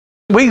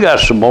We got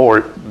some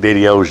more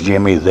videos,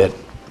 Jimmy, that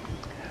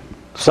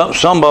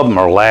some of them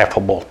are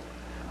laughable,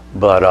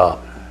 but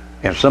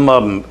and some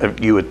of them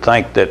you would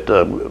think that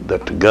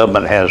that the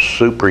government has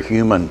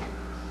superhuman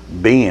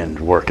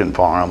beings working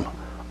for them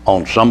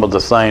on some of the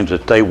things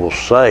that they will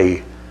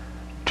say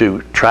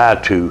to try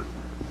to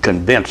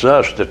convince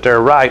us that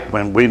they're right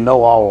when we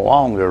know all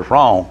along they're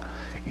wrong.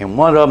 And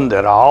one of them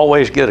that I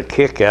always get a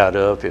kick out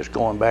of is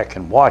going back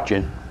and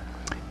watching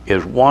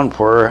is one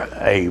where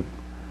a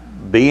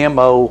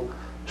BMO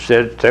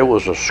said there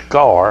was a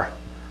scar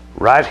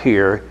right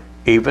here,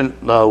 even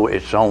though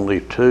it's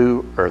only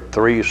 2 or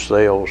 3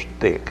 cells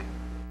thick.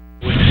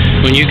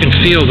 When you can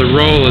feel the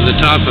roll of the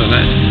top of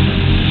it,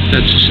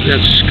 that's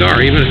a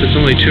scar, even if it's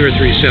only 2 or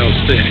 3 cells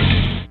thick.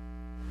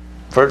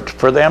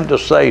 For them to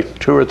say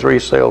 2 or 3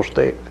 cells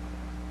thick.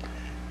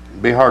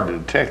 It'd be hard to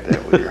detect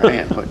that with your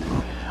hand, wouldn't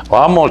it?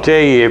 Well, I'm going to tell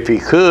you, if he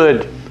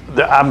could,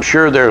 I'm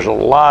sure there's a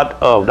lot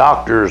of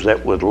doctors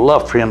that would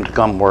love for him to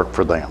come work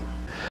for them.